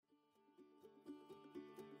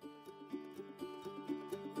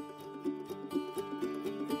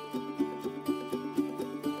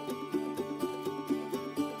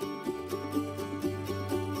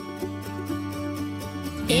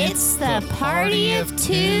It's the Party of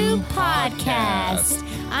Two podcast.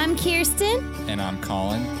 I'm Kirsten. And I'm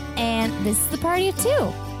Colin. And this is the Party of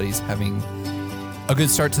Two. He's having a good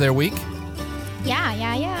start to their week.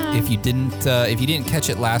 Yeah. If you didn't catch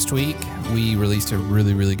it last week, we released a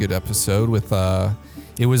really good episode with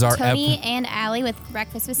it was our Tony and Allie with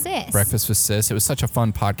Breakfast with Sis. Breakfast with Sis. It was such a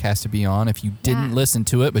fun podcast to be on. If you didn't listen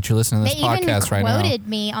to it, but you're listening to this podcast right now. They even quoted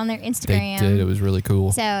me on their Instagram. They did. It was really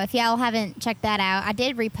cool. So if y'all haven't checked that out, I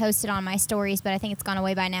did repost it on my stories, but I think it's gone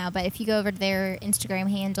away by now. But if you go over to their Instagram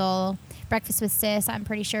handle, Breakfast with Sis, I'm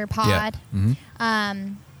pretty sure, pod,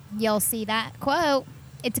 you'll see that quote.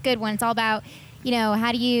 It's a good one. It's all about,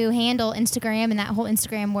 how do you handle Instagram and that whole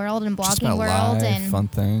Instagram world and blogging world and fun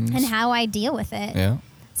things and how I deal with it. Yeah.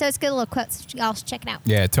 So it's good little quotes. Y'all should check it out.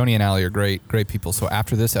 Yeah, Tony and Allie are great people. So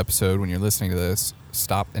after this episode, when you're listening to this,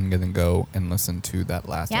 stop and then go and listen to that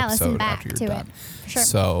last episode after you're done. For sure.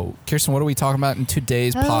 So, Kirsten, what are we talking about in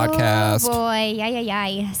today's podcast? Oh, boy.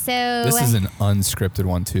 Yeah. So this is an unscripted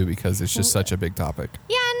one, too, because it's just such a big topic.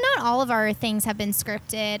 Yeah, not all of our things have been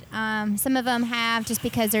scripted. Some of them have just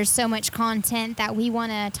because there's so much content that we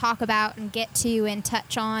want to talk about and get to and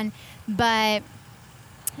touch on. But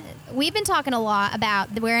we've been talking a lot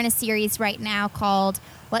about, we're in a series right now called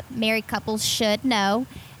What Married Couples Should Know.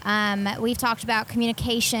 We've talked about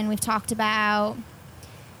communication. We've talked about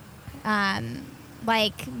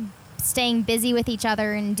staying busy with each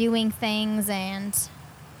other and doing things. And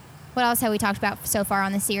what else have we talked about so far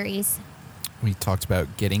on the series? We talked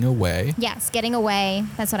about getting away. Yes, getting away.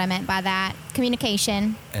 That's what I meant by that.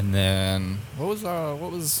 Communication. And then what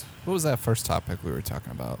was that first topic we were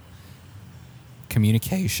talking about?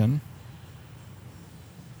 Communication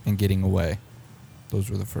and getting away. Those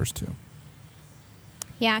were the first two.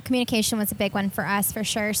 Yeah, communication was a big one for us for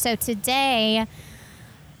sure. So today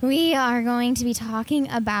we are going to be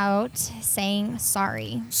talking about saying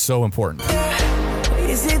sorry. So important.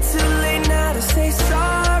 Is it too late now to say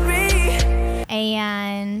sorry?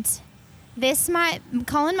 And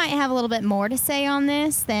Colin might have a little bit more to say on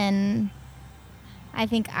this than I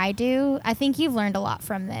think I do. I think you've learned a lot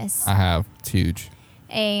from this. I have. It's huge.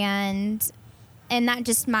 And that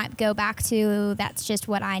just might go back to that's just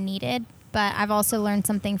what I needed. But I've also learned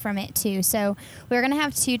something from it too. So we're going to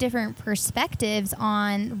have two different perspectives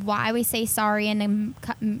on why we say sorry in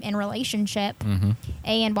relationship,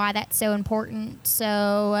 and why that's so important.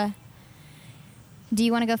 So do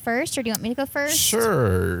you want to go first, or do you want me to go first?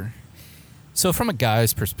 Sure. So from a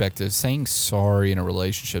guy's perspective, saying sorry in a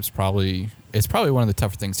relationship is probably one of the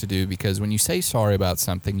tougher things to do, because when you say sorry about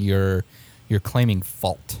something, you're claiming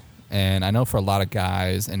fault. And I know for a lot of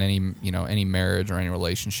guys in any marriage or any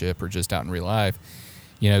relationship or just out in real life,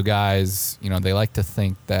 guys, they like to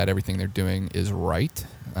think that everything they're doing is right.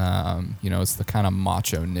 It's the kind of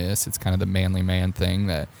macho-ness. It's kind of the manly man thing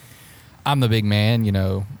that I'm the big man,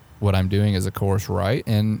 what I'm doing is of course right.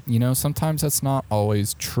 And, sometimes that's not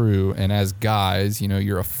always true. And as guys,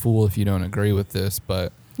 you're a fool if you don't agree with this,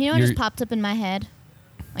 but what just popped up in my head?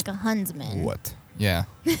 Like a huntsman. What? Yeah.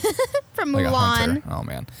 From like Mulan. Oh,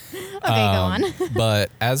 man. Okay, go on.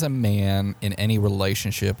 But as a man in any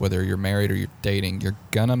relationship, whether you're married or you're dating, you're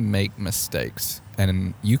going to make mistakes.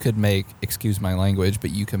 And you could make, excuse my language,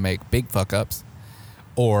 but you can make big fuck-ups.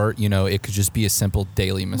 Or, it could just be a simple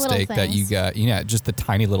daily mistake that you got. Just the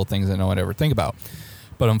tiny little things that no one ever think about.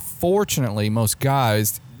 But unfortunately, most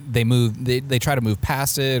guys, they try to move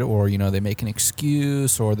past it, or, they make an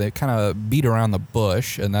excuse, or they kind of beat around the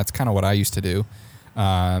bush. And that's kind of what I used to do.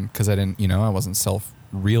 Because I didn't, I wasn't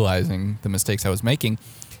self-realizing the mistakes I was making.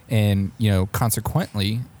 And,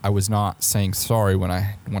 consequently, I was not saying sorry when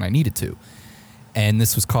I needed to. And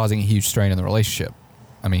this was causing a huge strain in the relationship.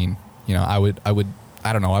 I mean, I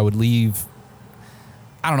would leave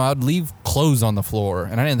clothes on the floor,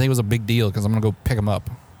 and I didn't think it was a big deal because I'm going to go pick them up.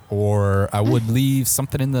 Or I would leave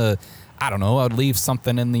something in the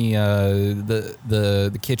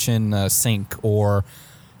kitchen sink, or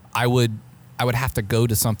I would have to go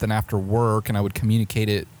to something after work, and I would communicate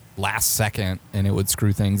it last second, and it would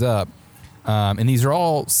screw things up. And these are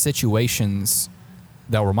all situations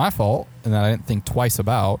that were my fault and that I didn't think twice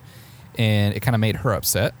about, and it kind of made her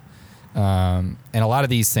upset. And a lot of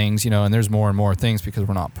these things, and there's more and more things because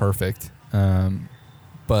we're not perfect.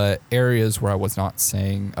 But areas where I was not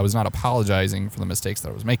apologizing for the mistakes that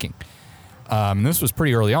I was making. And this was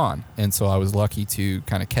pretty early on. And so I was lucky to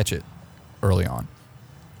kind of catch it early on.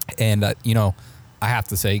 And, I have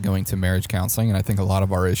to say, going to marriage counseling, and I think a lot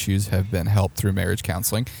of our issues have been helped through marriage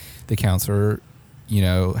counseling. The counselor,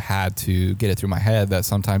 had to get it through my head that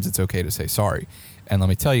sometimes it's okay to say sorry. And let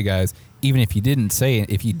me tell you guys, even if you didn't say it,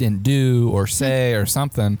 if you didn't do or say or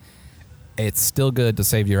something, it's still good to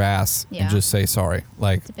save your ass Yeah. and just say sorry.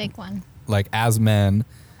 Like, It's a big one. like as men,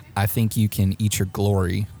 I think you can eat your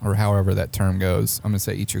glory, or however that term goes. I'm gonna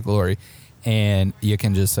say eat your glory, and you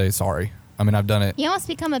can just say sorry. I mean, I've done it. You almost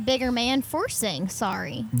become a bigger man for saying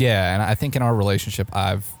sorry. Yeah, and I think in our relationship,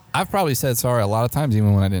 I've probably said sorry a lot of times,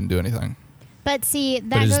 even when I didn't do anything. But see, it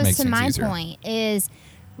that just goes makes to things my easier. point is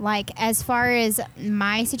like as far as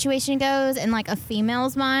my situation goes and like a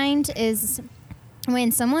female's mind is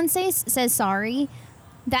when someone says sorry,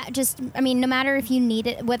 that just, I mean, no matter if you need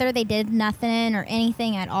it, whether they did nothing or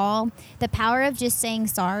anything at all, the power of just saying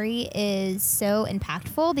sorry is so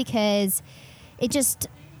impactful because it just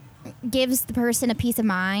gives the person a peace of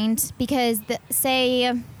mind because say,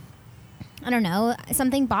 I don't know,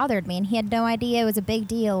 something bothered me and he had no idea it was a big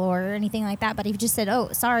deal or anything like that, but he just said, oh,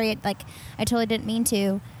 sorry, like I totally didn't mean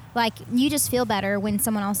to. Like, you just feel better when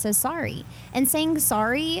someone else says sorry. And saying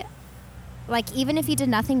sorry, like, even if you did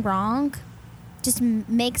nothing wrong, just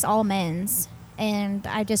makes all amends. And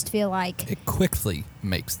I just feel like, It quickly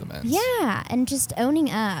makes the amends. yeah, and just owning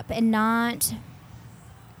up and not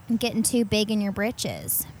getting too big in your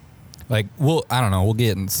britches. Like, I don't know, we'll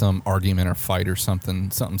get in some argument or fight or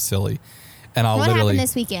something silly, and I'll What literally. happened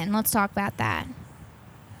this weekend? Let's talk about that.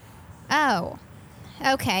 Oh,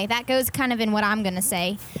 okay. That goes kind of in what I'm going to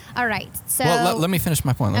say. All right. So Well, let me finish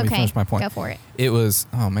my point. Let me okay, finish my point. go for it. It was,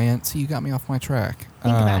 oh man, see, you got me off my track.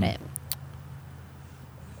 Think about it.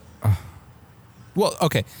 Well,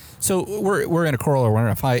 okay, so we're in a quarrel or we're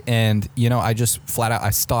in a fight, and I just flat out I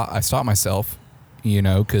stop myself,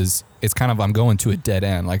 because it's kind of I'm going to a dead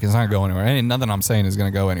end. Like, it's not going anywhere. And nothing I'm saying is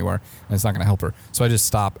going to go anywhere, and it's not going to help her. So I just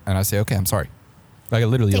stop and I say, okay, I'm sorry. Like, I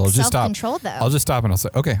literally, Takes I'll just stop. self-control, though. I'll just stop and I'll say,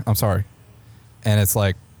 okay, I'm sorry, and it's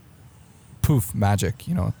like, poof, magic,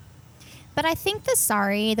 But I think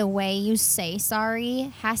the way you say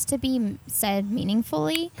sorry has to be said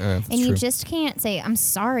meaningfully. That's and you true. just can't say, I'm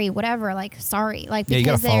sorry, whatever, like, sorry. Like, Yeah,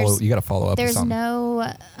 because you gotta follow up. With there's something.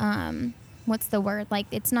 no, what's the word? Like,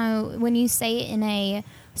 it's no, when you say it in a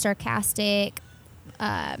sarcastic,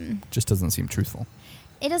 Just doesn't seem truthful.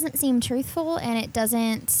 it doesn't seem truthful and it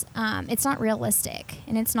doesn't, it's not realistic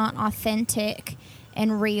and it's not authentic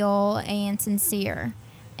and real and sincere.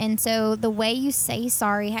 And so the way you say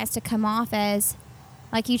sorry has to come off as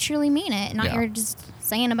like you truly mean it, not Yeah. you're just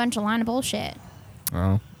saying a bunch of line of bullshit.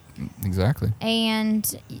 Oh, exactly.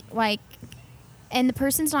 And like, and the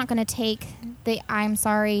person's not going to take the I'm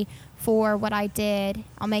sorry for what I did,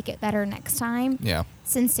 I'll make it better next time. Yeah.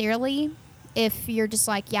 Sincerely, if you're just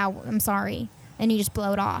like, yeah, I'm sorry, and you just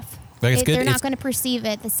blow it off. Like, it's good- They're it's- not going to perceive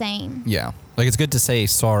it the same. Yeah. Like, it's good to say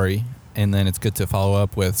sorry, and then it's good to follow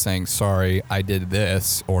up with saying, sorry, I did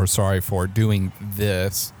this, or sorry for doing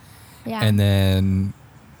this. Yeah. And then,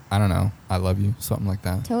 I don't know, I love you, something like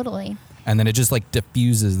that. Totally. And then it just, like,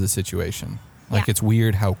 diffuses the situation. Like, Yeah. it's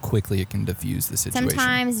weird how quickly it can diffuse the situation.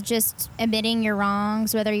 Sometimes just admitting your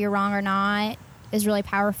wrongs, whether you're wrong or not, is really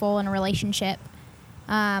powerful in a relationship.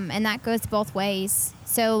 And that goes both ways.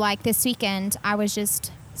 So, like this weekend, I was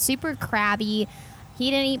just super crabby. He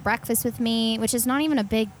didn't eat breakfast with me, which is not even a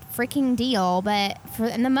big freaking deal. But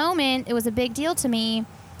in the moment, it was a big deal to me.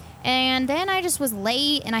 And then I just was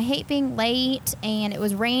late, and I hate being late, and it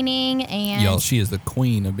was raining. And Yo, she is the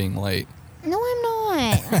queen of being late. no, I'm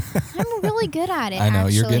not. I'm really good at it. I know,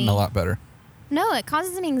 you're getting a actually. lot better. No, it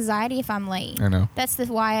causes me anxiety if I'm late. I know. That's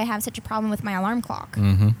why I have such a problem with my alarm clock.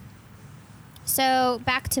 Mm-hmm. So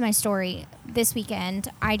back to my story. This weekend,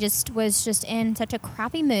 I was just in such a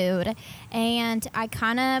crappy mood, and I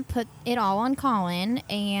kind of put it all on Colin,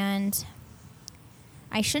 and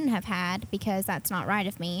I shouldn't have had because that's not right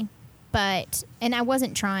of me. And I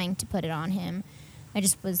wasn't trying to put it on him. I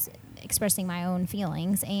just was expressing my own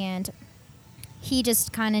feelings, and he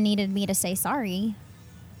just kind of needed me to say sorry,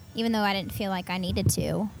 even though I didn't feel like I needed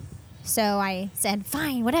to. So I said,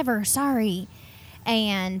 fine, whatever, sorry.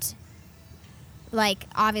 And like,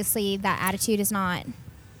 obviously that attitude is not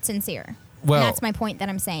sincere. Well- and that's my point that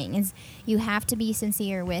I'm saying is you have to be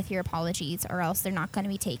sincere with your apologies or else they're not going to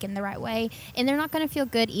be taken the right way. And they're not going to feel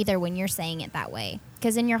good either when you're saying it that way.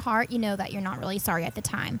 Because in your heart, you know that you're not really sorry at the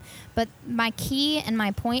time. But my key and my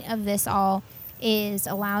point of this all is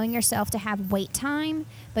allowing yourself to have wait time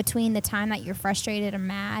between the time that you're frustrated or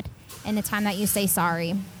mad and the time that you say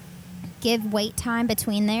sorry. Give wait time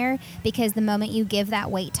between there, because the moment you give that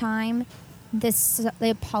wait time, the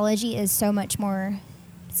apology is so much more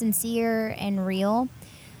sincere and real.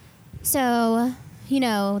 So,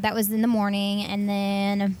 that was in the morning, and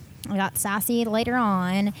then I got sassy later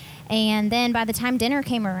on. And then by the time dinner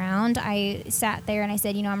came around, I sat there and I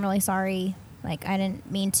said, I'm really sorry. Like, I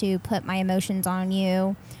didn't mean to put my emotions on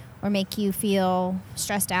you or make you feel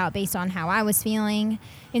stressed out based on how I was feeling.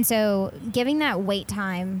 And so giving that wait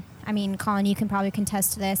time, I mean, Colin, you can probably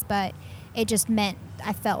contest to this, but it just meant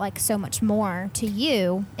I felt like so much more to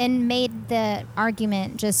you and made the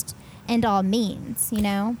argument just end all means, you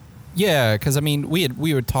know? Yeah, because I mean,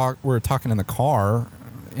 we were talking in the car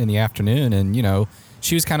in the afternoon, and you know,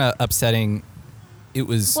 she was kind of upsetting. It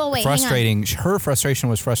was frustrating. Her frustration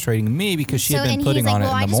was frustrating me because she had been putting on it in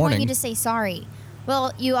the morning. I just want you to say sorry.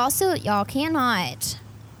 Well, y'all cannot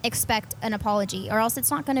expect an apology, or else it's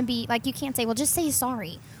not going to be like, you can't say, well, just say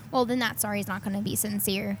sorry. Well, then that sorry is not going to be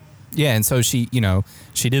sincere. Yeah, and so she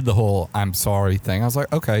did the whole I'm sorry thing. I was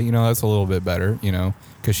like, okay, that's a little bit better,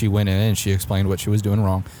 because she went in and she explained what she was doing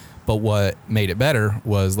wrong. But what made it better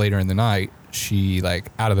was later in the night, she,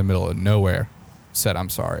 like, out of the middle of nowhere said, I'm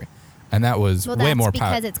sorry. And that was way more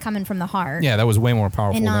powerful. Because it's coming from the heart. Yeah, that was way more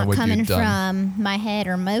powerful than what you'd done. And not coming from my head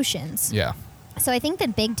or emotions. Yeah. So I think the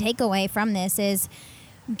big takeaway from this is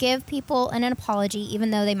give people an apology,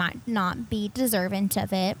 even though they might not be deserving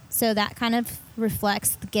of it. So that kind of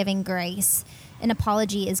reflects the giving grace. An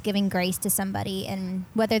apology is giving grace to somebody, and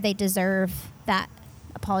whether they deserve that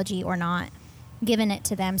apology or not, giving it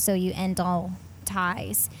to them so you end all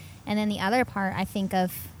ties. And then the other part, I think,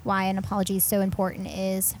 of why an apology is so important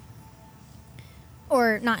is,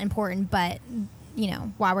 or not important, but,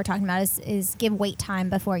 why we're talking about is give wait time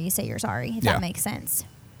before you say you're sorry, if that makes sense.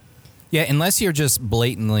 Yeah, unless you're just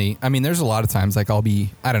blatantly, I mean, there's a lot of times, like, I'll be,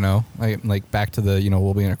 I don't know, like back to the,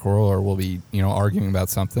 we'll be in a quarrel or we'll be, arguing about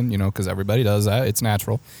something, because everybody does that. It's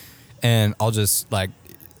natural. And I'll just, like,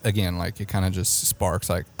 again, like, it kind of just sparks,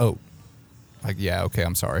 like, oh, like, yeah, okay,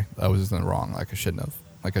 I'm sorry. I was in the wrong. Like, I shouldn't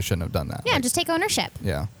have done that. Yeah, like, just take ownership.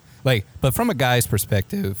 Yeah. Like, but from a guy's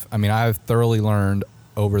perspective, I mean, I've thoroughly learned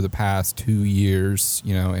over the past 2 years,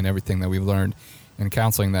 and everything that we've learned in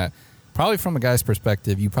counseling, that probably from a guy's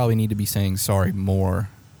perspective, you probably need to be saying sorry more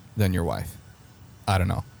than your wife. I don't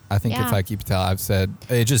know. I think if I keep tell, I've said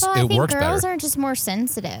it just it works better. Girls are just more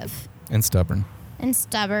sensitive and stubborn.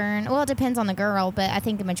 Well, it depends on the girl, but I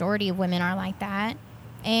think the majority of women are like that.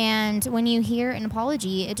 And when you hear an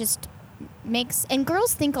apology, it just makes, and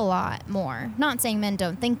girls think a lot more. Not saying men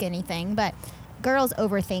don't think anything, but girls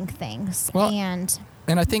overthink things. Well,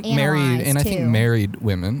 and I think married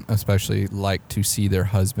women especially like to see their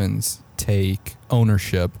husbands take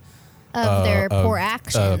ownership of their poor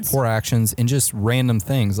actions and just random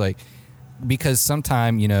things, like, because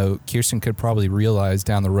sometime, Kirsten could probably realize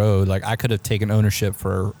down the road, like, I could have taken ownership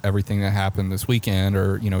for everything that happened this weekend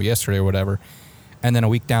or, yesterday or whatever. And then a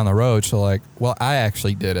week down the road, she'll like, well, I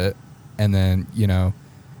actually did it. And then,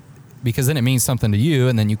 because then it means something to you.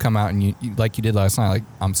 And then you come out and you like you did last night, like,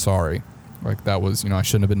 I'm sorry. Like, that was, I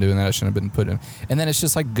shouldn't have been doing that. I shouldn't have been putting. And then it's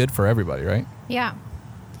just, like, good for everybody, right? Yeah.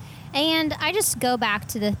 And I just go back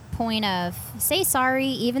to the point of say sorry,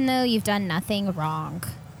 even though you've done nothing wrong.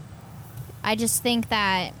 I just think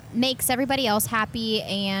that makes everybody else happy,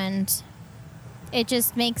 and it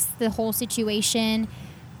just makes the whole situation,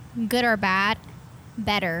 good or bad,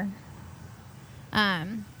 better.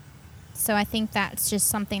 So I think that's just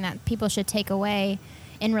something that people should take away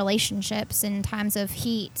in relationships in times of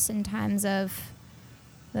heat, in times of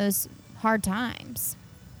those hard times.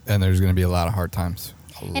 And there's going to be a lot of hard times.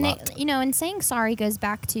 And saying sorry goes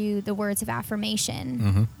back to the words of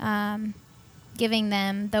affirmation. Mm-hmm. Giving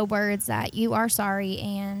them the words that you are sorry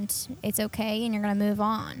and it's okay and you're going to move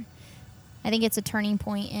on. I think it's a turning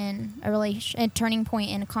point in a turning point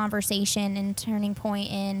in a conversation, and turning point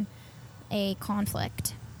in a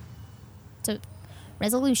conflict. So,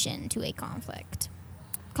 resolution to a conflict.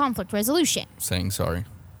 Conflict resolution. Saying sorry.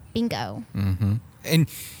 Bingo. Mm-hmm. And,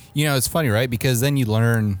 it's funny, right? Because then you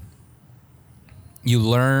learn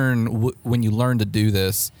when you learn to do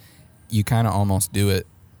this, you kind of almost do it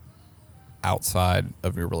outside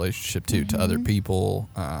of your relationship too, to other people,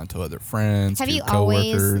 to other friends, to your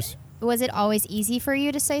coworkers. Was it always easy for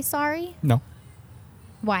you to say sorry? No.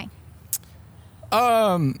 Why?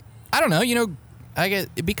 I don't know.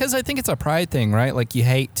 Because I think it's a pride thing, right? Like, you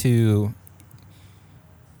hate to,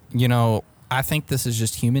 I think this is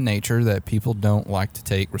just human nature that people don't like to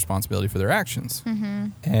take responsibility for their actions. Mm-hmm.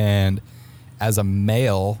 And as a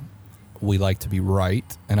male, we like to be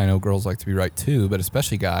right. And I know girls like to be right too, but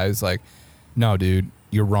especially guys, like, no, dude,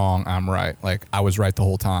 you're wrong. I'm right. Like, I was right the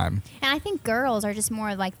whole time. And I think girls are just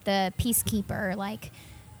more like the peacekeeper, like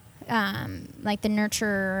the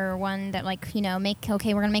nurturer one that, like, we're going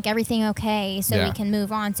to make everything okay so we can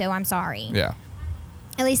move on. So I'm sorry. Yeah.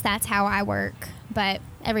 At least that's how I work. But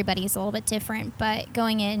everybody's a little bit different. But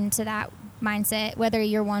going into that mindset, whether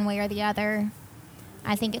you're one way or the other,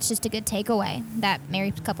 I think it's just a good takeaway that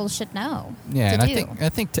married couples should know. Yeah, to and do. I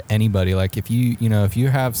think to anybody, like if you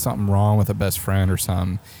have something wrong with a best friend or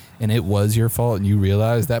something, and it was your fault, and you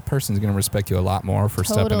realize that person's going to respect you a lot more for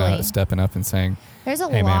Totally. stepping up and saying, There's a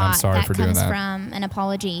 "Hey, lot man, I'm sorry that for doing comes that." from an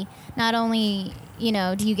apology. Not only, do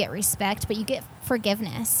you get respect, but you get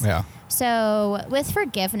forgiveness. Yeah, So with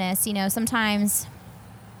forgiveness, sometimes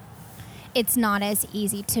it's not as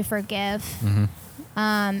easy to forgive. Mm-hmm.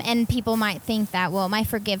 And people might think that, well,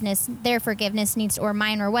 their forgiveness needs, or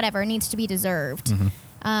mine or whatever, needs to be deserved.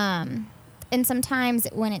 Mm-hmm. And sometimes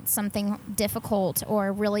when it's something difficult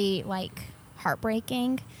or really like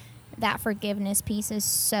heartbreaking, that forgiveness piece is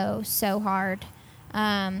so, so hard.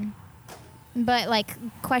 But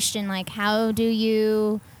like question, like how do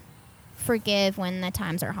you forgive when the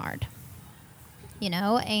times are hard?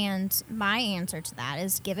 And my answer to that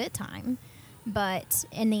is give it time. But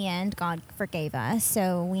in the end, God forgave us,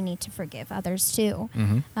 so we need to forgive others too.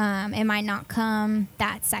 Mm-hmm. It might not come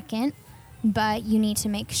that second, but you need to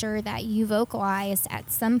make sure that you vocalize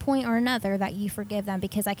at some point or another that you forgive them,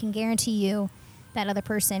 because I can guarantee you that other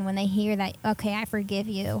person, when they hear that, okay, I forgive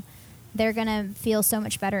you, they're going to feel so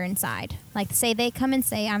much better inside. Like, say they come and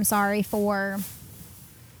say, I'm sorry for,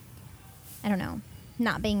 I don't know,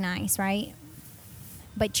 not being nice, right?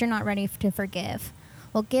 But you're not ready to forgive.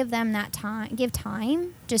 Well, give them that time. Give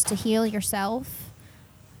time just to heal yourself.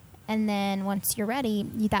 And then once you're ready,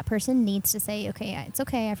 that person needs to say, okay, it's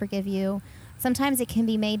okay, I forgive you. Sometimes it can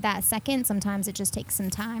be made that second. Sometimes it just takes some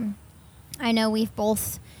time. I know we've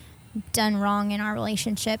both done wrong in our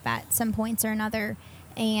relationship at some points or another.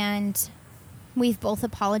 And we've both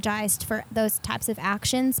apologized for those types of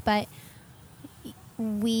actions. But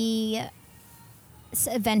we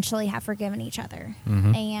eventually have forgiven each other.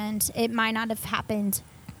 Mm-hmm. And it might not have happened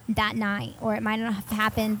that night, or it might not have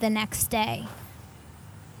happened the next day,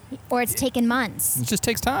 or it's taken months. It just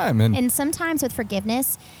takes time, and Sometimes with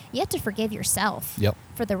forgiveness, you have to forgive yourself Yep.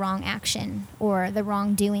 for the wrong action or the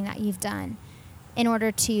wrongdoing that you've done in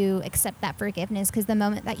order to accept that forgiveness. Because the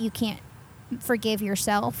moment that you can't forgive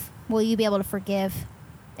yourself, will you be able to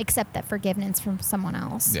accept that forgiveness from someone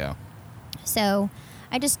else? yeah, So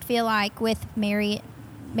I just feel like with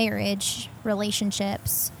marriage,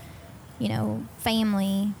 relationships,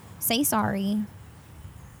 family, say sorry,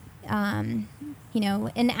 and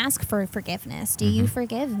ask for forgiveness. Do you Mhm.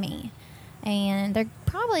 forgive me? And they're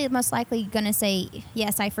probably most likely going to say,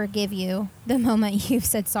 yes, I forgive you the moment you've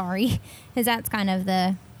said sorry, because that's kind of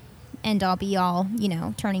the end all be all,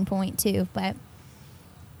 turning point too. But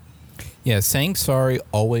yeah. Saying sorry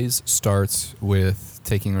always starts with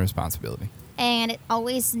taking responsibility. And it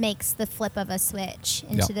always makes the flip of a switch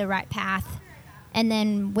into Yep. the right path. And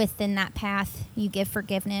then within that path, you give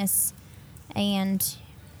forgiveness and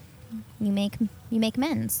you make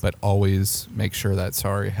amends. But always make sure that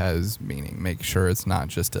sorry has meaning. Make sure it's not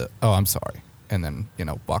just I'm sorry, and then,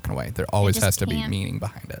 walking away. There always just has to be can't- meaning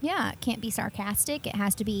behind it. Yeah, it can't be sarcastic. It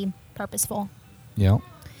has to be purposeful. Yeah.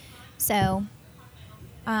 So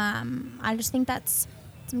I just think that's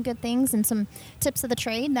some good things and some tips of the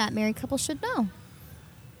trade that married couples should know.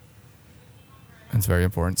 It's very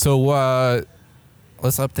important. So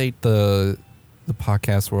let's update the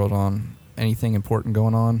podcast world on anything important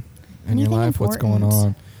going on in your Anything life. What's going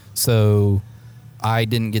important? on? So I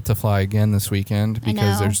didn't get to fly again this weekend I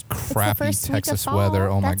because know. there's It's the crappy first week of Texas fall. weather.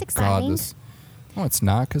 Oh That's my exciting. God! No, it's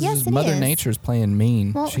not, because Yes, it Mother is. Nature's playing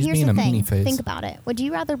mean. Well, She's here's being the a thing. meanie face. Think about it. Would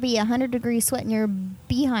you rather be 100 degrees sweating your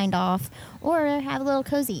behind off, or have a little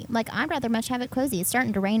cozy? Like, I'd rather much have it cozy. It's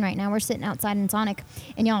starting to rain right now. We're sitting outside in Sonic,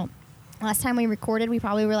 and y'all, last time we recorded, we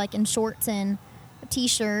probably were like in shorts and a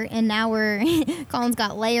t-shirt, and now Colin's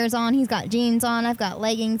got layers on. He's got jeans on. I've got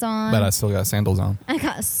leggings on. But I still got sandals on. I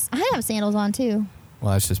have sandals on too.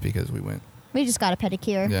 Well, that's just because we went. We just got a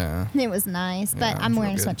pedicure. Yeah. It was nice, but Yeah, I'm it's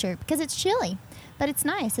wearing a real good. sweatshirt because it's chilly. But it's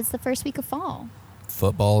nice. It's the first week of fall.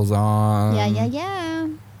 Football's on. Yeah.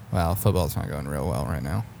 Well, football's not going real well right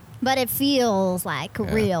now. But it feels like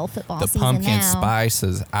Yeah. real football The season pumpkin now. spice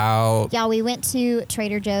is out. Yeah, we went to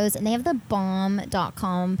Trader Joe's and they have the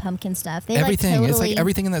bomb.com pumpkin stuff. They Everything. Like It's totally, like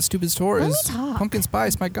everything in that stupid store Let me is talk. pumpkin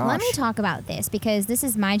spice. My gosh. Let me talk about this because this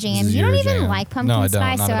is my jam. This is You don't your even jam. like pumpkin No, I don't.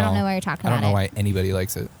 spice, Not so at I don't all. know why you're talking I don't about know it. why anybody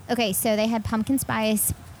likes it. Okay, so they had pumpkin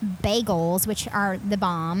spice bagels, which are the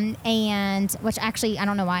bomb, and which actually I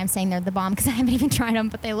don't know why I'm saying they're the bomb because I haven't even tried them,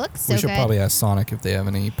 but they look so We should good. probably ask Sonic if they have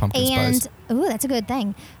any pumpkin And spice. ooh, that's a good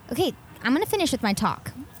thing. Okay, I'm gonna finish with my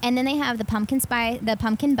talk, and then they have the pumpkin spice, the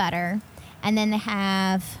pumpkin butter, and then they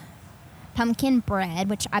have pumpkin bread,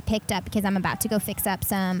 which I picked up because I'm about to go fix up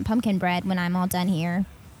some pumpkin bread when I'm all done here.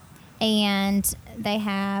 And they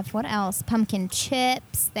have what else? Pumpkin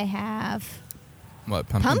chips. They have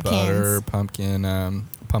pumpkin Pumpkins. butter,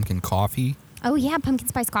 pumpkin coffee. Oh yeah, pumpkin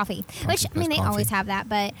spice coffee. Which I mean, they spice always coffee. have that,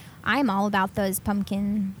 but I'm all about those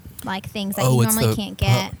pumpkin like things that Oh, you it's normally the can't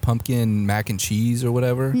get. pumpkin mac and cheese or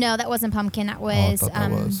whatever. No, that wasn't pumpkin. That Oh, I was, thought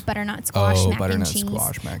that was. butternut squash Oh, mac butternut and cheese.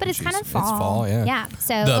 squash mac but and it's kind of cheese. fall. It's fall, yeah. Yeah.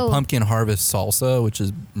 So The pumpkin harvest salsa, which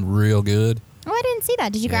is real good. Oh, I didn't see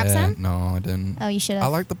that. Did you grab Yeah, some? No, I didn't. Oh, you should I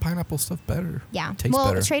have. like the pineapple stuff better. Yeah. Tastes well,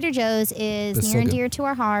 better. Trader Joe's is It's near so and good. dear to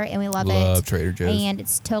our heart, and we love it. Love Trader Joe's. And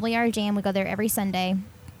it's totally our jam. We go there every Sunday.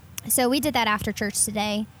 So we did that after church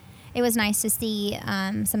today. It was nice to see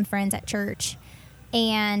some friends at church.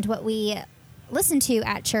 And what we listened to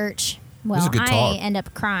at church, was a well, good I talk. end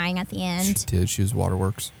up crying at the She end. did. She was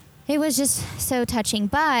Waterworks. It was just so touching,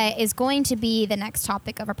 but is going to be the next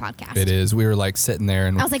topic of our podcast. It is. We were like sitting there,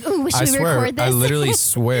 and I was like, ooh, should I we swear, record this? I literally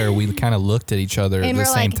swear we kind of looked at each other at And the we're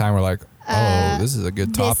same like, time. We're like, oh, this is a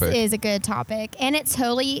good topic. This is a good topic. And it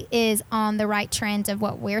totally is on the right trend of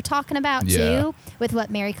what we're talking about, Yeah. too, with what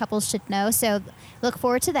married couples should know. So look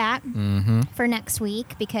forward to that for next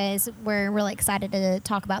week because we're really excited to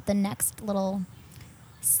talk about the next little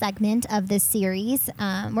segment of this series.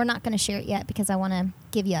 We're not going to share it yet because I want to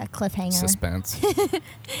give you a cliffhanger. Suspense.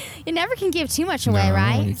 You never can give too much away, No,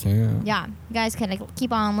 right? you can't. Yeah, you guys can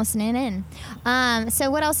keep on listening in.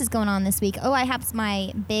 So what else is going on this week? Oh, I have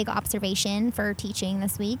my big observation for teaching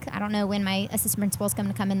this week. I don't know when my assistant principal is going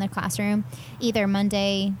to come in the classroom, either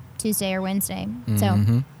Monday, Tuesday, or Wednesday. So,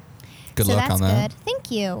 Mhm. Good so luck that's on that. good.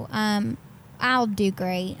 Thank you. I'll do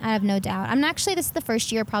great. I have no doubt. I'm actually, this is the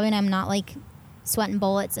first year probably, and I'm not like sweating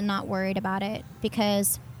bullets and not worried about it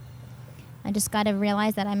because I just got to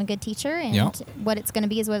realize that I'm a good teacher and Yeah. what it's going to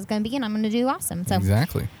be is what it's going to be, and I'm going to do awesome. So.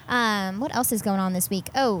 Exactly. What else is going on this week?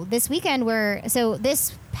 Oh, this weekend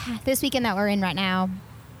this weekend that we're in right now,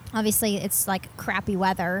 obviously it's like crappy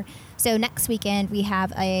weather. So next weekend we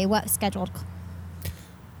have what scheduled?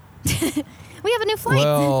 We have a new flight.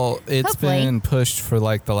 Well, it's Hopefully. been pushed for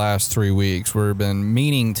like the last 3 weeks. We've been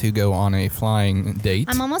meaning to go on a flying date.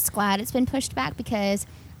 I'm almost glad it's been pushed back because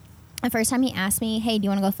the first time he asked me, "Hey, do you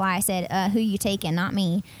want to go fly?" I said, "Who you taking? Not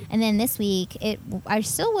me." And then this week, I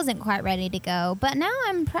still wasn't quite ready to go, but now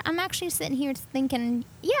I'm actually sitting here thinking,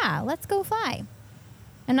 "Yeah, let's go fly."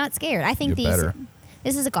 I'm not scared. I think You're better.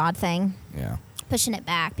 this is a God thing, Yeah. pushing it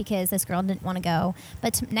back because this girl didn't want to go.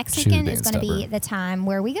 But next She was weekend being is going to be stubborn. the time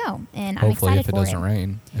where we go, and Hopefully, I'm if excited it for doesn't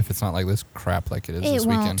rain, if it's not like this crap like it is this It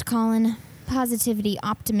won't, weekend. Colin. Positivity,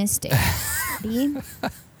 optimistic. Be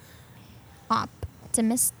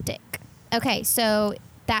optimistic. Okay, so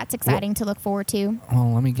that's exciting to look forward to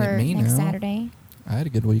Oh, let me for get me next now. Saturday. I had a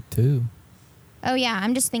good week too. Oh yeah,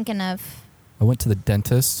 I'm just thinking of. I went to the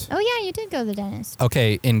dentist. Oh yeah, you did go to the dentist.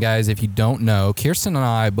 Okay, and guys, if you don't know, Kirsten and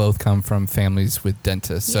I both come from families with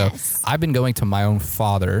dentists. So Yes. I've been going to my own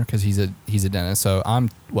father because he's a dentist. So I'm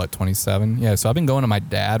 27. Yeah, so I've been going to my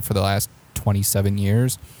dad for the last 27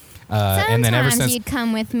 years. And then ever Sometimes since you'd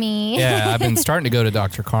come with me. yeah, I've been starting to go to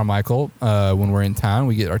Dr. Carmichael when we're in town.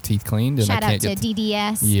 We get our teeth cleaned, and Shout I out can't to get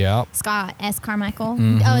DDS. Yep. Scott S. Carmichael.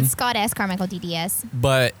 Mhm. Oh, it's Scott S. Carmichael DDS.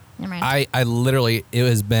 But Never mind. I literally, it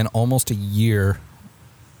has been almost a year,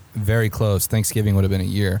 very close. Thanksgiving would have been a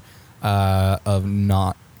year of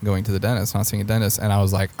not going to the dentist, not seeing a dentist. And I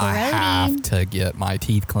was like, I Grody. have to get my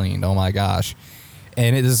teeth cleaned. Oh my gosh.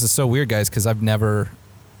 And this is so weird, guys, because I've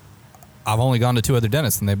only gone to 2 other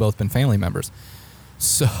dentists, and they've both been family members.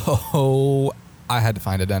 So I had to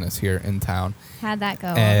find a dentist here in town. How'd that go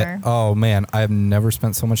And, over? oh man, I've never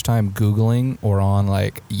spent so much time Googling or on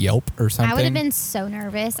like Yelp or something. I would have been so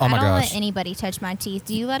nervous. Oh I my don't gosh. let anybody touch my teeth.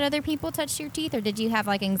 Do you let other people touch your teeth, or did you have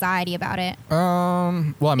like anxiety about it? Well,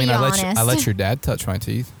 I mean, Be I honest. let your dad touch my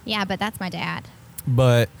teeth, Yeah, but that's my dad.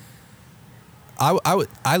 but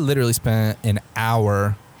I literally spent an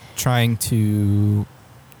hour trying to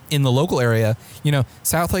in the local area. You know,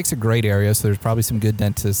 South Lake's a great area, so there's probably some good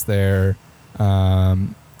dentists there.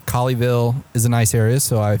 Colleyville is a nice area,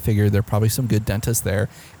 so I figured there are probably some good dentists there.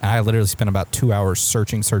 And I literally spent about 2 hours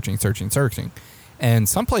searching. And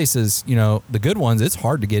some places, you know, the good ones, it's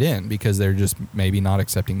hard to get in because they're just maybe not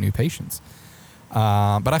accepting new patients.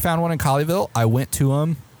 But I found one in Colleyville. I went to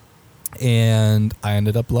them, and I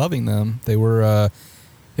ended up loving them. They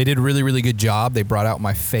did a really, really good job. They brought out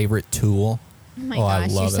my favorite tool. Oh my I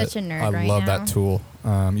gosh, you're love such it. a nerd I right love now. that tool.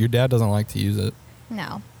 Your dad doesn't like to use it,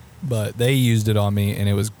 No. but they used it on me, and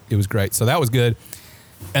it was great. So that was good.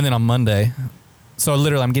 And then on Monday, so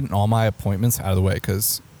literally I'm getting all my appointments out of the way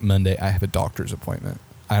because Monday I have a doctor's appointment.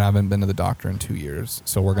 I haven't been to the doctor in 2 years,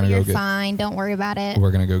 so we're gonna You're go get fine. Don't worry about it.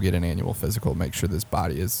 we're gonna go get an annual physical, make sure this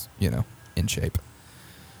body is in shape.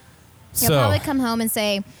 You'll probably come home and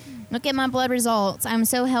say, "Look at my blood results. I'm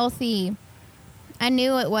so healthy. I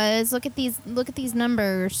knew it was. Look at these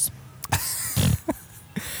numbers.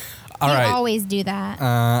 All you right. always do that.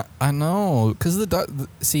 I know, because the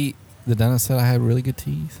dentist said I had really good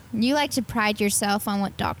teeth. You like to pride yourself on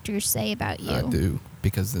what doctors say about you. I do,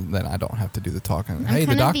 because then I don't have to do the talking. I'm Hey,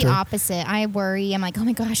 kind the of doctor. the opposite. I worry. I'm like, oh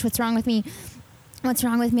my gosh, what's wrong with me? What's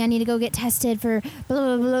wrong with me? I need to go get tested for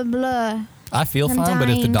blah blah blah blah. I feel I'm fine, but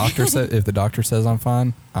if dying. the doctor says I'm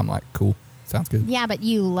fine, I'm like, cool, sounds good. Yeah, but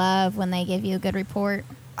you love when they give you a good report.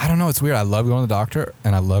 I don't know. It's weird. I love going to the doctor,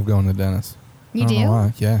 and I love going to the dentist. You I don't do? know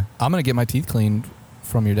why. Yeah. I'm going to get my teeth cleaned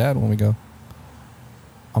from your dad when we go.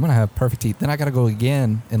 I'm going to have perfect teeth. Then I got to go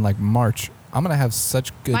again in like March. I'm going to have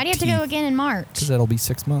such good teeth. Why do you have to go again in March? Because that'll be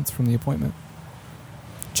 6 months from the appointment.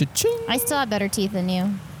 Cha-ching. I still have better teeth than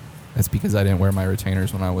you. That's because I didn't wear my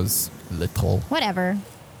retainers when I was little. Whatever.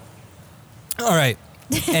 All right.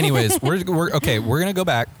 Anyways, we're okay. We're going to go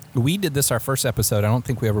back. We did this our first episode. I don't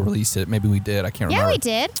think we ever released it. Maybe we did. I can't remember. Yeah, we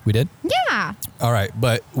did. We did? Yeah. All right.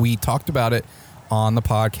 But we talked about it on the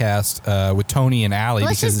podcast with Tony and Allie.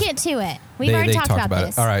 Let's because just get to it. We've already talked about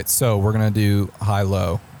this. All right. So we're going to do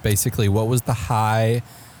high-low. Basically, what was the high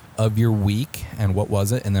of your week and what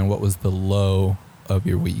was it? And then what was the low of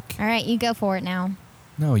your week? All right, you go for it now.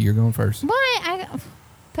 No, you're going first. What?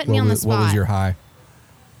 Put me on the spot. What was your high?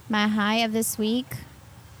 My high of this week?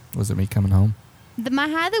 Was it me coming home? My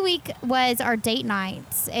high of the week was our date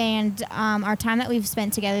nights and our time that we've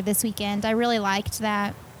spent together this weekend. I really liked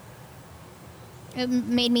that. It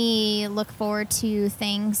made me look forward to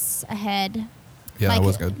things ahead. Yeah, like that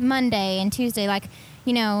was good. Monday and Tuesday,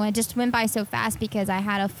 it just went by so fast because I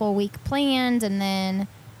had a full week planned, and then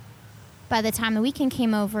by the time the weekend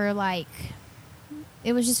came over,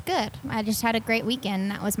 it was just good. I just had a great weekend,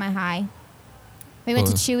 and that was my high. We went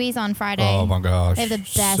to Chewy's on Friday. Oh my gosh. They have the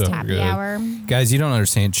best so happy good. hour. Guys, you don't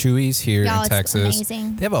understand. Chewy's here Y'all, in it's Texas.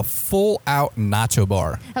 amazing. They have a full out nacho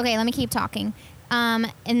bar. Okay, let me keep talking.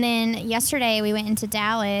 And then yesterday we went into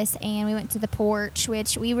Dallas and we went to the Porch,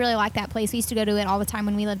 which we really like that place. We used to go to it all the time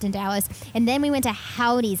when we lived in Dallas. And then we went to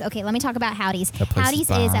Howdy's. Okay, let me talk about Howdy's. That place is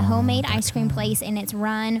Howdy's is a homemade bomb. ice cream place, and it's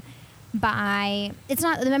run by. It's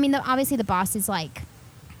not. Obviously the boss is like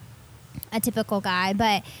a typical guy,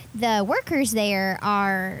 but the workers there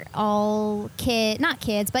are all not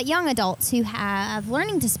kids, but young adults who have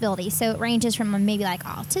learning disabilities. So it ranges from maybe like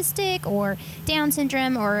autistic or Down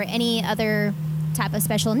syndrome or any other type of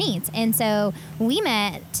special needs. And so we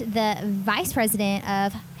met the vice president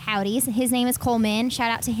of Howdy's. His name is Coleman.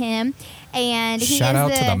 Shout out to him. And he Shout is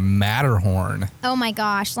out to the Matterhorn. Oh my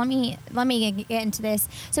gosh, let me get into this.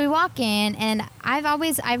 So we walk in, and I've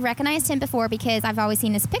recognized him before because I've always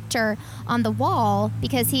seen his picture on the wall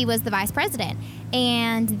because he was the vice president.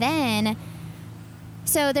 And then,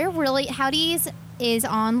 so they're really Howdy's is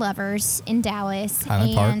on Lovers in Dallas,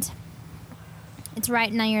 Highland Park. and it's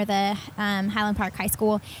right near the Highland Park High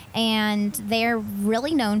School, and they're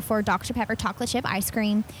really known for Dr. Pepper chocolate chip ice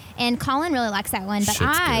cream. And Colin really likes that one, but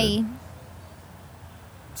Shit's good.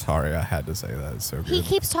 Sorry, I had to say that. It's so good. He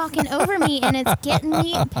keeps talking over me, and it's getting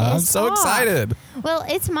me pissed I'm so off. excited. Well,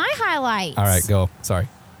 it's my highlights. All right, go. Sorry.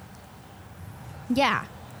 Yeah.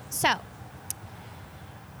 So,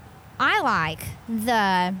 I like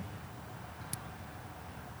the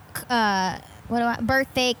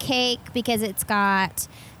birthday cake because it's got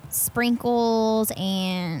sprinkles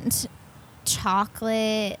and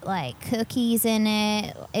chocolate, like cookies in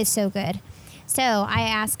it. It's so good. So, I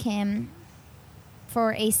asked him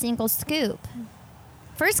for a single scoop.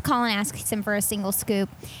 First, Colin asks him for a single scoop,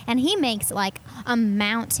 and he makes like a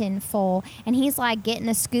mountain full, and he's like getting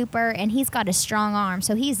a scooper, and he's got a strong arm,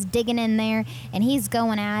 so he's digging in there, and he's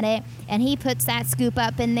going at it, and he puts that scoop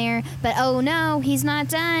up in there, but oh no, he's not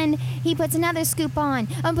done. He puts another scoop on.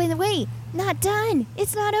 Oh, by the way, not done.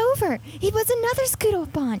 It's not over. He puts another scoop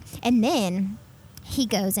up on, and then he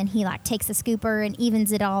goes and he like takes a scooper and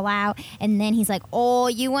evens it all out, and then he's like, oh,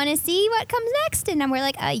 you want to see what comes next? And we're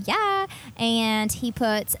like, yeah. And he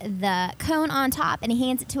puts the cone on top and he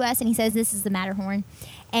hands it to us and he says, this is the Matterhorn.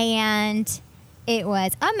 And it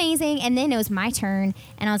was amazing. And then it was my turn,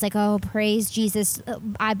 and I was like, oh, praise Jesus,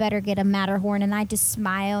 I better get a Matterhorn. And I just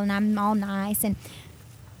smile and I'm all nice and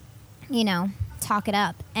talk it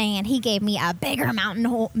up, and he gave me a bigger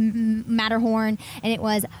Matterhorn, and it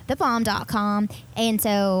was thebomb.com. And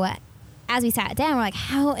so as we sat down, we're like,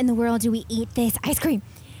 how in the world do we eat this ice cream?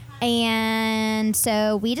 And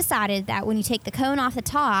so we decided that when you take the cone off the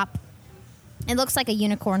top, it looks like a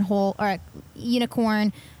unicorn hole, or a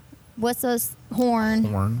unicorn, what's those?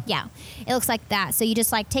 Horn. Yeah, it looks like that. So you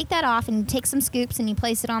just like take that off and you take some scoops and you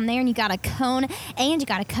place it on there, and you got a cone and you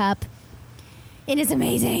got a cup. It is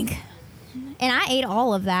amazing. And I ate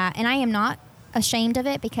all of that, and I am not ashamed of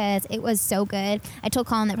it because it was so good. I told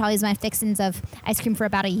Colin that probably was my fixins of ice cream for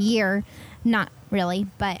about a year. Not really,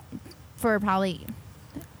 but for probably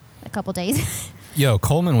a couple days. Yo,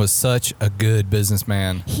 Coleman was such a good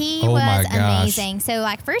businessman. He Oh my was gosh. amazing. So,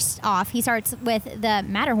 like, first off, he starts with the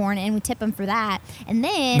Matterhorn, and we tip him for that. And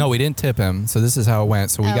then... No, we didn't tip him. So this is how it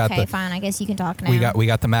went. So we got okay, the fine. I guess you can talk now. we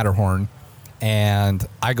got the Matterhorn, and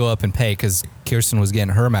I go up and pay because Kirsten was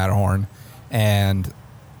getting her Matterhorn, and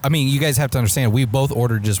I mean, you guys have to understand, we both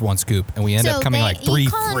ordered just one scoop, and we ended up coming like 3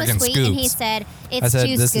 Colin was friggin' sweet, scoops. And he said, it's I said,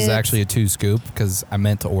 2 this scoops. is actually a 2 scoop because I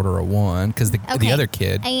meant to order a 1 because the other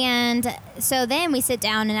kid. And so then we sit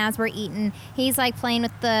down, and as we're eating, he's like playing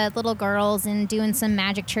with the little girls and doing some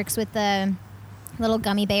magic tricks with the little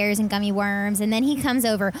gummy bears and gummy worms. And then he comes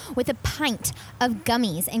over with a pint of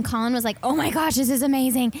gummies. And Colin was like, oh my gosh, this is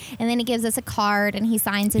amazing. And then he gives us a card and he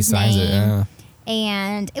signs his name. It, yeah.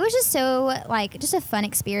 And it was just so, like, just a fun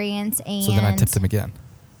experience. And So then I tipped him again.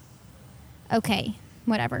 okay,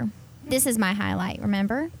 whatever. This is my highlight,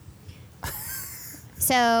 remember?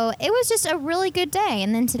 So it was just a really good day.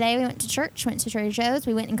 And then today we went to church, went to Trader Joe's.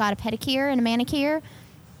 We went and got a pedicure and a manicure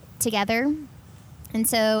together. And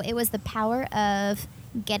so it was the power of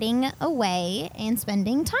getting away and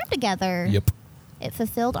spending time together. Yep. It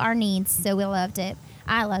fulfilled our needs, so we loved it.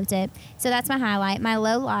 I loved it. So that's my highlight. My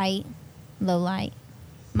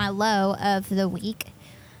my low of the week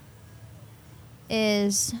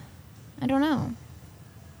is, I don't know.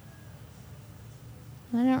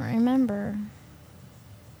 I don't remember.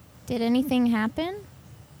 Did anything happen?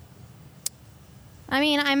 I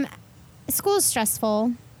mean, school is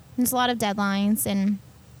stressful. There's a lot of deadlines,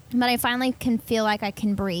 but I finally can feel like I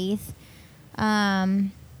can breathe. I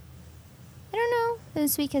don't know.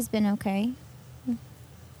 This week has been okay.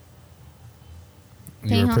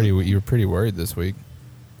 You were pretty worried this week.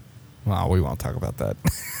 Well, we won't talk about that.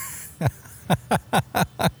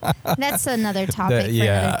 That's another topic for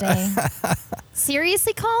another day.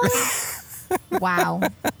 Seriously, Colin? Wow.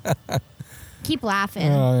 Keep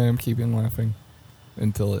laughing. I am keeping laughing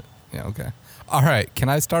until it. Yeah, okay. All right. Can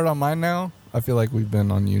I start on mine now? I feel like we've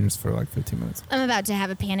been on yours for like 15 minutes. I'm about to have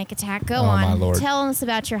a panic attack. Go Oh, on. my Lord. Tell us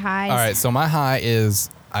about your highs. All right. So my high is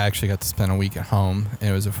I actually got to spend a week at home, and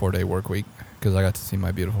it was a 4-day work week because I got to see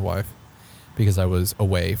my beautiful wife because I was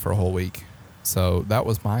away for a whole week. So that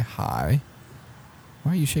was my high.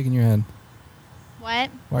 Why are you shaking your head? What?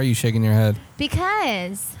 Why are you shaking your head?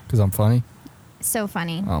 Because. Because I'm funny? So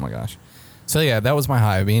funny. Oh, my gosh. So, yeah, that was my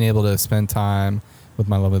high, being able to spend time with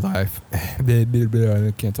my lovely wife.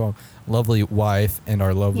 I can't talk. Lovely wife and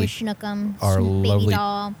our lovely Your schnook'em, our baby lovely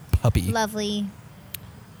doll, puppy. lovely.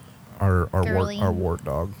 Our girly. wart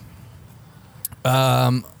dog.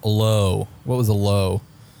 Low. What was a low?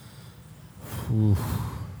 Oof.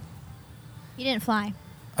 You didn't fly.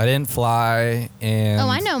 I didn't fly, and Oh,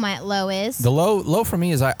 I know my low is. the low for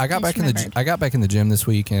me is I got Just back remembered. I got back in the gym this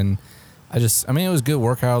week, and it was good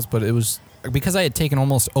workouts, but it was because I had taken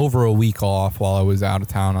almost over a week off while I was out of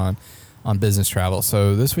town on business travel.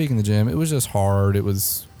 So this week in the gym, it was just hard. It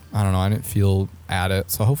was, I don't know, I didn't feel at it.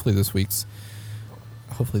 So hopefully this week's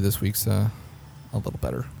a little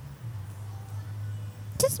better.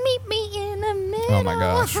 Just meet me in the middle. Oh my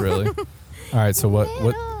gosh, really? All right, so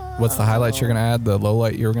what's the highlights you're gonna add? The low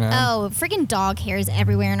light you're gonna add? Oh, freaking dog hairs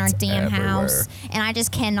everywhere in our damn everywhere. house. And I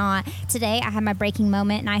just cannot. Today, I had my breaking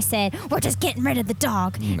moment, and I said, we're just getting rid of the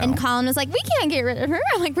dog. No. And Colin was like, we can't get rid of her.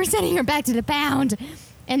 I'm like, we're sending her back to the pound.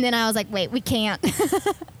 And then I was like, wait, we can't.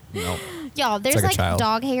 No. Y'all, there's like a like child.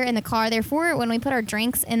 dog hair in the car. Therefore, when we put our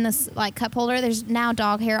drinks in this like cup holder, there's now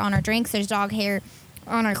dog hair on our drinks. There's dog hair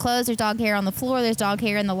on our clothes. There's dog hair on the floor. There's dog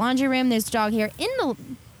hair in the laundry room. There's dog hair in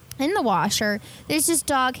the washer. There's just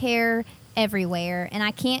dog hair everywhere, and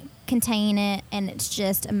I can't contain it, and it's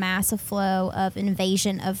just a massive flow of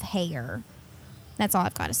invasion of hair. That's all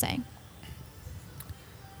I've got to say.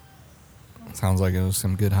 Sounds like it was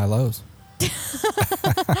some good high lows.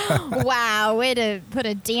 Wow, way to put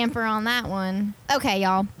a damper on that one. Okay,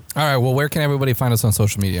 y'all. All right, well, where can everybody find us on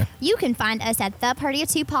social media? You can find us at The Party of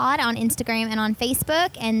Two Pod on Instagram and on Facebook.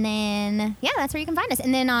 And then, yeah, that's where you can find us.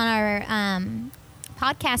 And then on our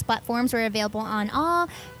podcast platforms, we're available on all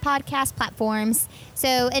podcast platforms. So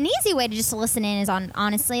an easy way to just listen in is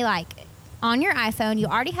honestly, on your iPhone, you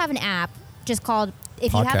already have an app just called,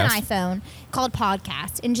 if you have an Podcast. iPhone, called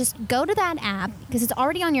Podcast. And just go to that app because it's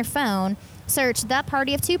already on your phone. Search The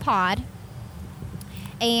Party of Two Pod.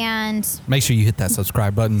 And Make sure you hit that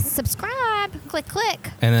subscribe button. subscribe. Click.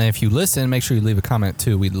 And then if you listen, make sure you leave a comment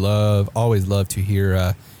too. We'd always love to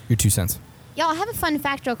hear your 2 cents. Y'all, I have a fun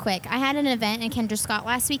fact real quick. I had an event in Kendra Scott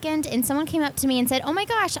last weekend, and someone came up to me and said, oh my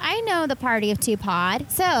gosh, I know the Party of Two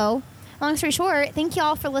Pod. So long story short, thank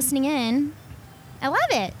y'all for listening in. I love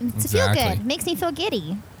it. It's feel good. It makes me feel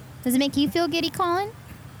giddy. Does it make you feel giddy, Colin?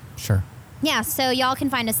 Sure. Yeah, so y'all can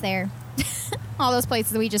find us there. All those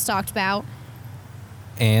places that we just talked about.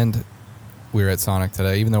 And we're at Sonic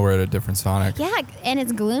today, even though we're at a different Sonic. Yeah, and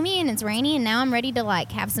it's gloomy and it's rainy, and now I'm ready to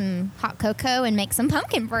like have some hot cocoa and make some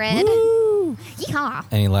pumpkin bread. Woo! Yeehaw.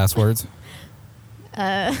 Any last words?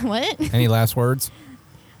 What? Any last words?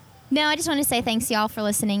 No, I just want to say thanks, y'all, for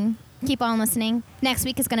listening. Keep on listening. Next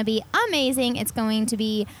week is going to be amazing. It's going to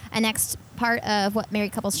be a next part of what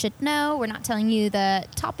married couples should know. We're not telling you the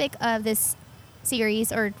topic of this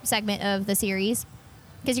series or segment of the series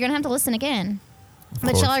because you're going to have to listen again.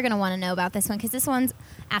 But y'all are going to want to know about this one because this one's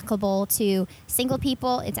applicable to single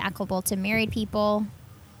people. It's applicable to married people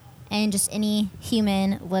and just any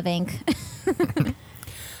human living.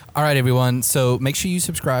 All right, everyone. So make sure you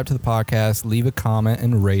subscribe to the podcast, leave a comment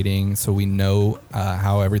and rating so we know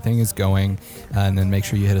how everything is going. And then make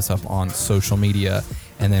sure you hit us up on social media.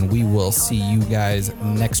 And then we will see you guys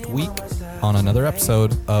next week on another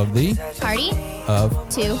episode of the Party of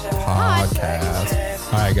to Podcast.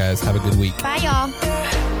 All right, guys. Have a good week. Bye, y'all.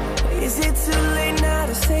 Is it too late now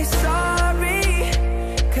to say sorry?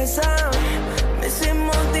 'Cause I'm missing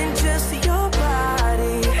more than just